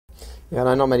Yeah, I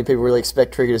know not many people really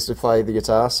expect cricketers to play the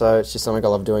guitar, so it's just something I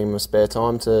love doing in my spare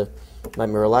time to make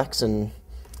me relax and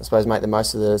I suppose make the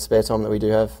most of the spare time that we do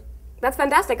have. That's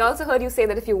fantastic. I also heard you say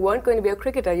that if you weren't going to be a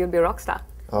cricketer, you'd be a rock star.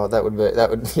 Oh, that would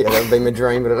be my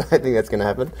dream, but I don't think that's going to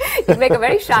happen. You'd make a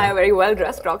very shy, very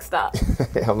well-dressed rock star.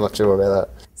 Yeah, I'm not sure about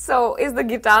that. So, is the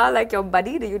guitar like your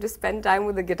buddy? Do you just spend time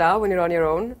with the guitar when you're on your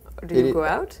own, or do you go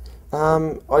out?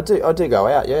 I do go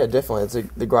out. Yeah, definitely. It's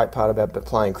the great part about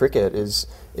playing cricket is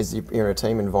you're in a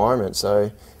team environment.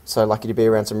 So lucky to be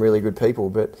around some really good people.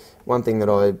 But one thing that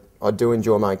I do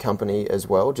enjoy my own company as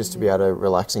well, just to be able to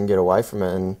relax and get away from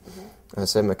it. And I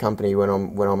said my company when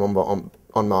I'm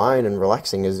on my own and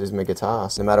relaxing is my guitar.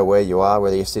 So no matter where you are,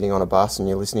 whether you're sitting on a bus and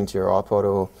you're listening to your iPod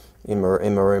or in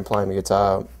my room playing my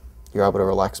guitar, you're able to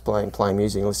relax playing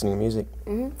music, listening to music.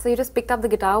 So you just picked up the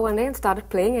guitar one day and started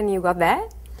playing, and you got there?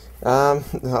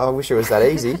 I wish it was that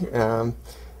easy.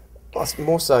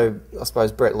 More so, I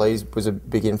suppose Brett Lees was a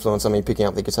big influence on me picking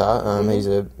up the guitar. He's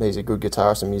a good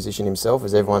guitarist and musician himself,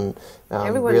 as everyone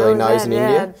really knows in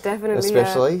India, definitely,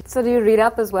 especially. Yeah. So do you read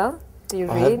up as well? Do you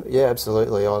read? Yeah,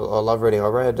 absolutely. I love reading. I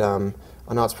read. I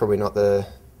know it's probably not the.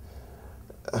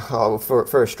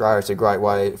 For Australia, it's a great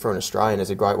way. For an Australian, it's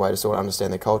a great way to sort of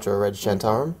understand the culture. I read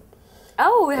Shantaram.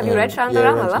 Oh, have you read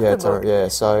Shantaram? I love the book. Yeah,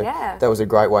 so that was a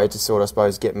great way to sort of, I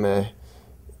suppose, get my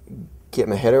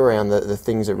head around the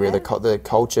things that really the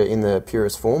culture in the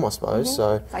purest form, I suppose.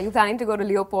 So are you planning to go to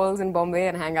Leopold's in Bombay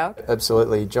and hang out?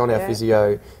 Absolutely. John, our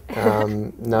physio,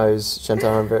 knows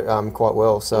Shantaram quite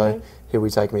well, so he'll be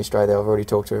taking me straight there. I've already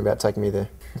talked to him about taking me there.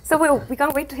 So we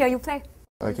can't wait to hear you play.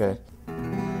 Okay.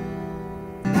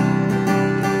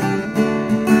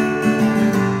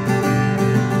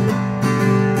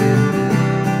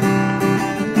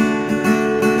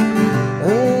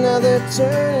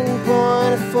 Turning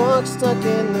point, a fork stuck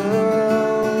in the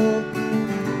road.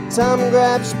 Time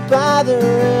grabs you by the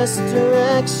wrist,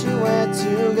 directs you where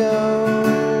to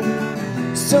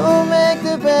go. So make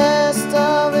the best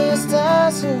of this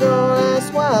task and don't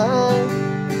ask why.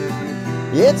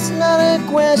 It's not a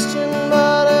question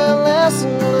but a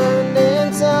lesson learned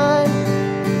in time.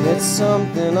 It's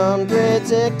something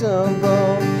unpredictable,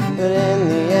 but in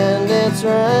the end it's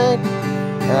right.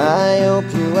 I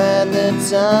hope you had the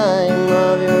time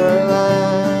of your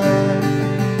life.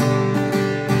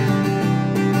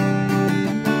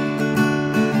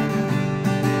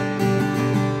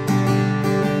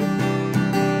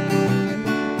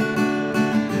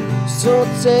 So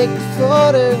take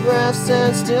photographs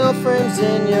and still frames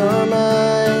in your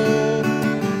mind.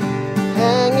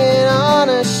 Hang it on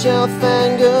a shelf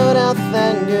and good health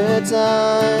and good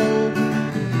time.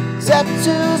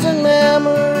 Tattoos and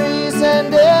memories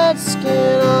and dead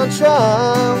skin on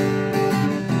trial.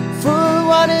 For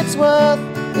what it's worth,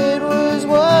 it was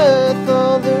worth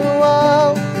all the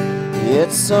while.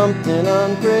 It's something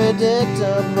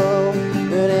unpredictable,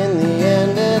 but in the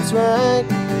end it's right.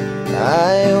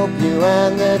 I hope you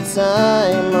had the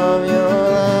time of your